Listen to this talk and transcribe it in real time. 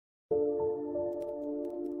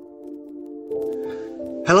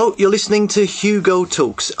Hello, you're listening to Hugo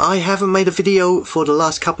Talks. I haven't made a video for the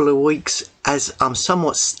last couple of weeks as I'm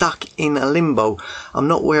somewhat stuck in a limbo. I'm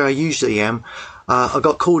not where I usually am. I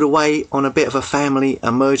got called away on a bit of a family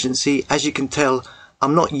emergency. As you can tell,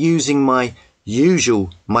 I'm not using my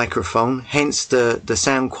usual microphone, hence the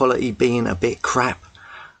sound quality being a bit crap.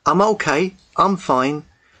 I'm okay, I'm fine.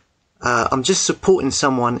 I'm just supporting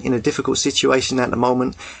someone in a difficult situation at the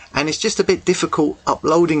moment, and it's just a bit difficult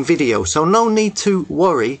uploading video, so no need to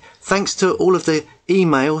worry. Thanks to all of the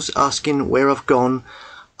emails asking where I've gone,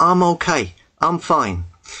 I'm okay, I'm fine.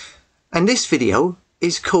 And this video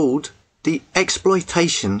is called The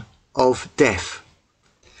Exploitation of Death.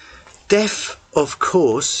 Death, of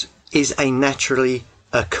course, is a naturally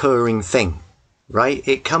occurring thing, right?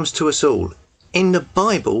 It comes to us all. In the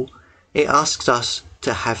Bible, it asks us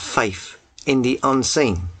to have faith in the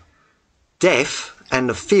unseen. Death and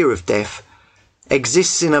the fear of death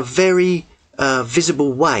exists in a very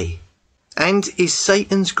visible way and is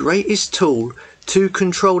Satan's greatest tool to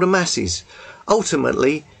control the masses.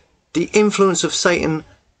 Ultimately, the influence of Satan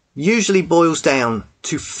usually boils down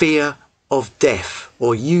to fear of death,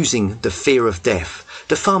 or using the fear of death.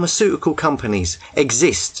 The pharmaceutical companies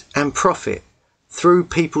exist and profit through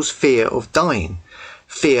people's fear of dying.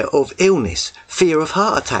 Fear of illness, fear of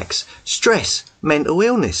heart attacks, stress, mental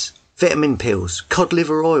illness, vitamin pills, cod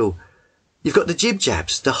liver oil. You've got the jib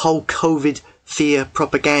jabs, the whole COVID fear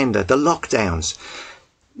propaganda, the lockdowns,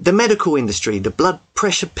 the medical industry, the blood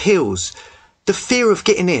pressure pills. The fear of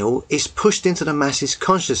getting ill is pushed into the masses'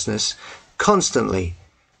 consciousness constantly.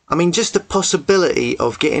 I mean, just the possibility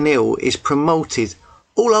of getting ill is promoted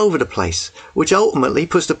all over the place, which ultimately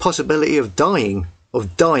puts the possibility of dying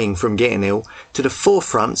from getting ill to the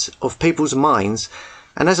forefront of people's minds.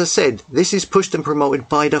 And as I said, this is pushed and promoted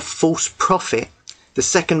by the false prophet, the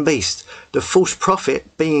second beast. The false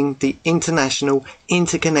prophet being the international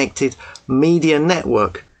interconnected media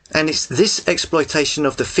network. And it's this exploitation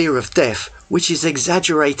of the fear of death which is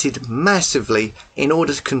exaggerated massively in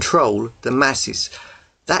order to control the masses.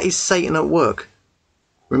 That is Satan at work.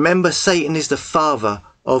 Remember, Satan is the father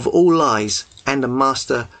of all lies and the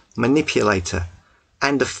master manipulator.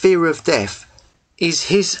 And the fear of death is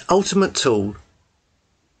his ultimate tool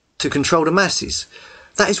to control the masses.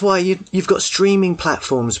 That is why you've got streaming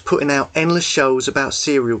platforms putting out endless shows about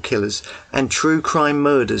serial killers and true crime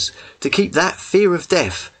murders to keep that fear of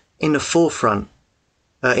death in the forefront,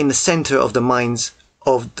 in the centre of the minds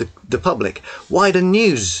of the public. Why the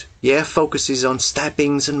news, focuses on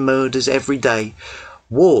stabbings and murders every day,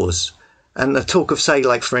 wars, and the talk of, say,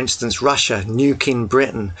 like, for instance, Russia nuking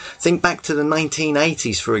Britain. Think back to the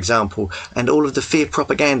 1980s, for example, and all of the fear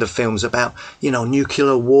propaganda films about,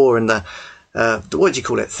 nuclear war and what do you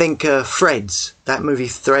call it? Think Threads, that movie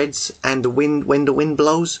Threads, and When the Wind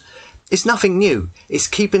Blows. It's nothing new. It's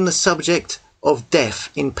keeping the subject of death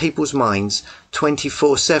in people's minds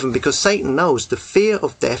 24/7, because Satan knows the fear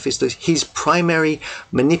of death is his primary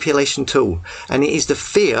manipulation tool, and it is the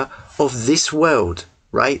fear of this world.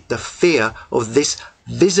 Right? The fear of this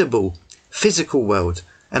visible, physical world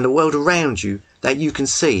and the world around you that you can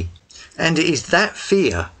see. And it is that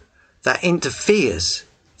fear that interferes,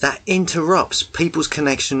 that interrupts people's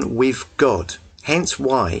connection with God. Hence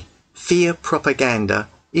why fear propaganda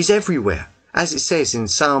is everywhere. As it says in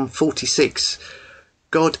Psalm 46,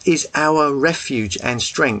 God is our refuge and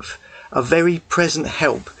strength, a very present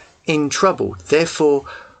help in trouble. Therefore,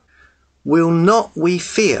 will not we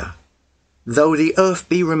fear, though the earth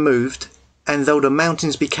be removed, and though the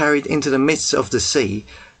mountains be carried into the midst of the sea,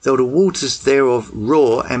 though the waters thereof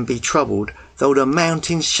roar and be troubled, though the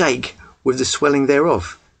mountains shake with the swelling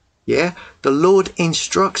thereof. The Lord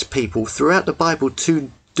instructs people throughout the Bible to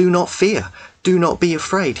do not fear, do not be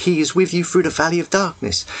afraid. He is with you through the valley of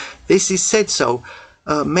darkness. This is said so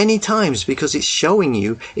many times because it's showing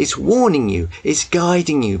you, it's warning you, it's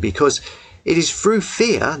guiding you, because it is through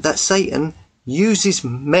fear that Satan uses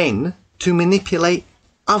men to manipulate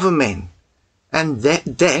other men. And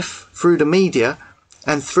that death through the media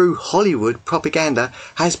and through Hollywood propaganda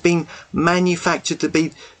has been manufactured to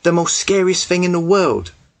be the most scariest thing in the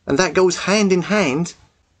world. And that goes hand in hand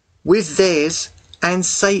with theirs and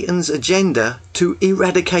Satan's agenda to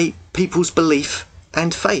eradicate people's belief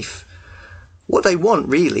and faith. What they want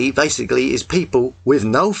really, basically, is people with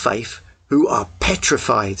no faith who are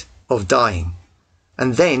petrified of dying.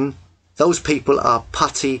 And then those people are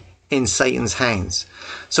putty in Satan's hands.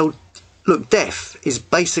 So look, death is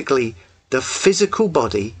basically the physical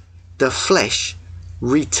body, the flesh,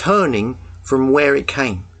 returning from where it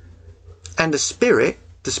came. And the spirit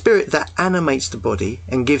that animates the body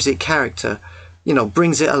and gives it character,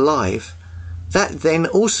 brings it alive, that then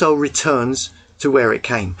also returns to where it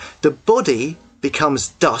came. The body becomes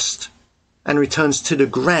dust and returns to the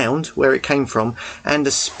ground where it came from, and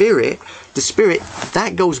the spirit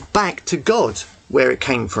that goes back to God where it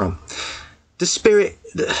came from. The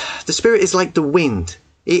spirit is like the wind.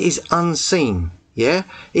 It is unseen. Yeah,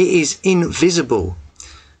 it is invisible.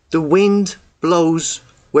 The wind blows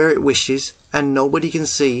where it wishes, and nobody can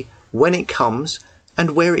see when it comes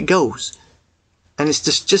and where it goes. And it's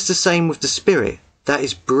just the same with the spirit that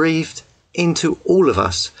is breathed into all of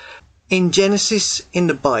us. In Genesis, in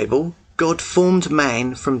the Bible, God formed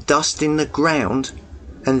man from dust in the ground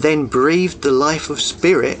and then breathed the life of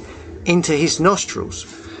spirit into his nostrils.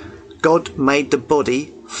 God made the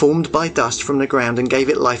body formed by dust from the ground and gave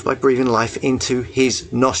it life by breathing life into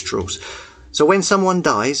his nostrils. So when someone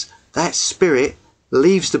dies, that spirit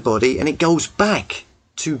leaves the body and it goes back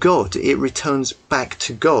to God. It returns back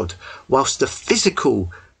to God. Whilst the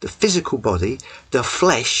physical body, the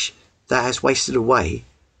flesh that has wasted away,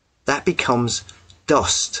 that becomes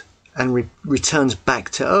dust and returns back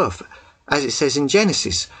to earth. As it says in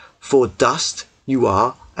Genesis, for dust you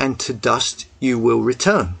are, and to dust you will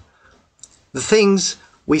return. The things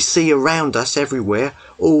we see around us everywhere,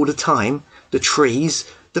 all the time, the trees,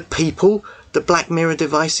 the people, the Black Mirror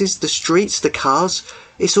devices, the streets, the cars,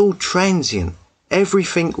 it's all transient.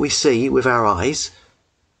 Everything we see with our eyes,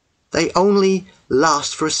 they only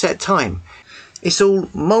last for a set time. It's all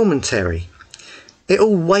momentary. It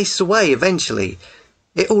all wastes away eventually.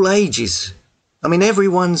 It all ages. I mean,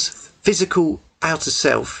 everyone's physical outer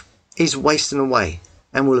self is wasting away,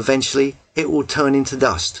 and it will turn into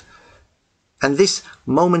dust. And this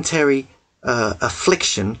momentary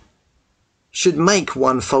affliction should make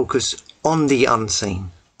one focus on the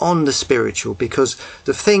unseen, on the spiritual, because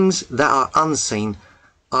the things that are unseen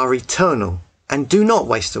are eternal and do not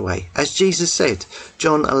waste away. As Jesus said,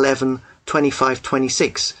 John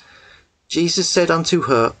 11:25-26, Jesus said unto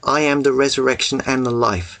her, I am the resurrection and the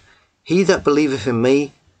life. He that believeth in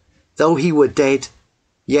me, though he were dead,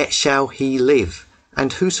 yet shall he live.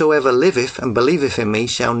 And whosoever liveth and believeth in me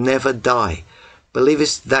shall never die.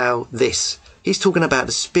 Believest thou this? He's talking about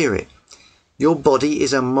the spirit. Your body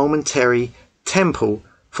is a momentary temple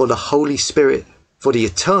for the Holy Spirit, for the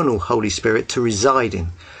eternal Holy Spirit to reside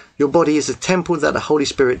in. Your body is a temple that the Holy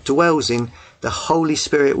Spirit dwells in, the Holy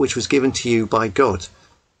Spirit which was given to you by God.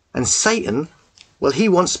 And Satan, well, he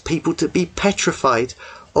wants people to be petrified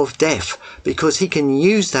of death, because he can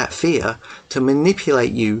use that fear to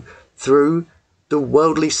manipulate you through the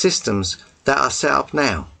worldly systems that are set up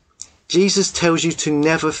now. Jesus tells you to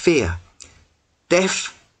never fear.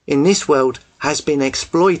 Death in this world has been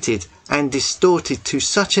exploited and distorted to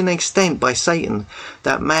such an extent by Satan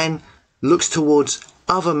that man looks towards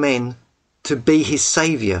other men to be his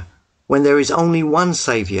saviour, when there is only one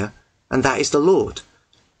saviour, and that is the Lord.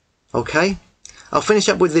 Okay? I'll finish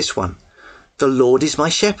up with this one. The Lord is my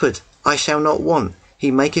shepherd, I shall not want.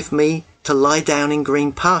 He maketh me to lie down in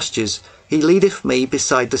green pastures. He leadeth me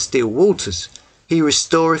beside the still waters. He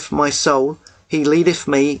restoreth my soul. He leadeth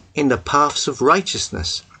me in the paths of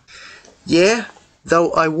righteousness. Yea,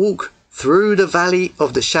 though I walk through the valley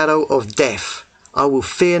of the shadow of death, I will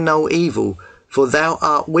fear no evil, for thou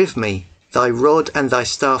art with me. Thy rod and thy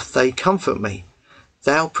staff, they comfort me.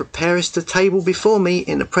 Thou preparest a table before me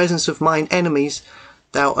in the presence of mine enemies.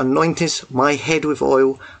 Thou anointest my head with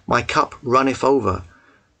oil, my cup runneth over.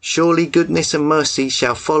 Surely goodness and mercy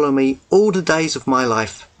shall follow me all the days of my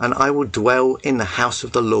life, and I will dwell in the house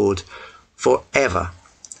of the Lord forever.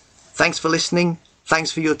 Thanks for listening.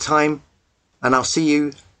 Thanks for your time. And I'll see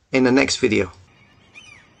you in the next video.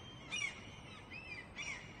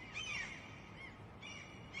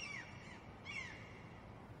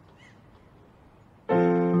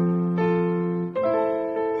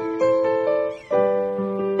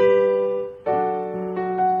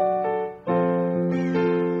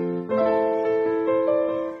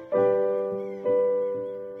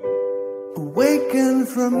 Awaken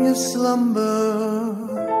from your slumber.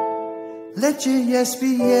 Let your yes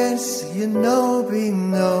be yes, your no be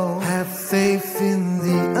no. Have faith in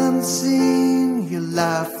the unseen, your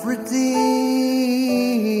life redeemed.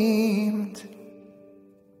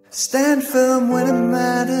 Stand firm when it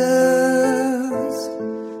matters.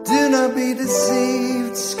 Do not be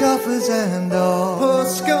deceived, scoffers and all. Pour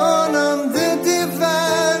scorn on the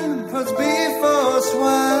divine, puts before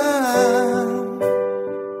swine.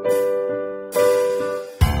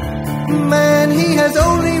 Man, he has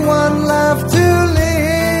only one life to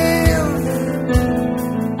live,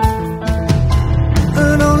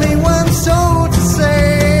 and only one soul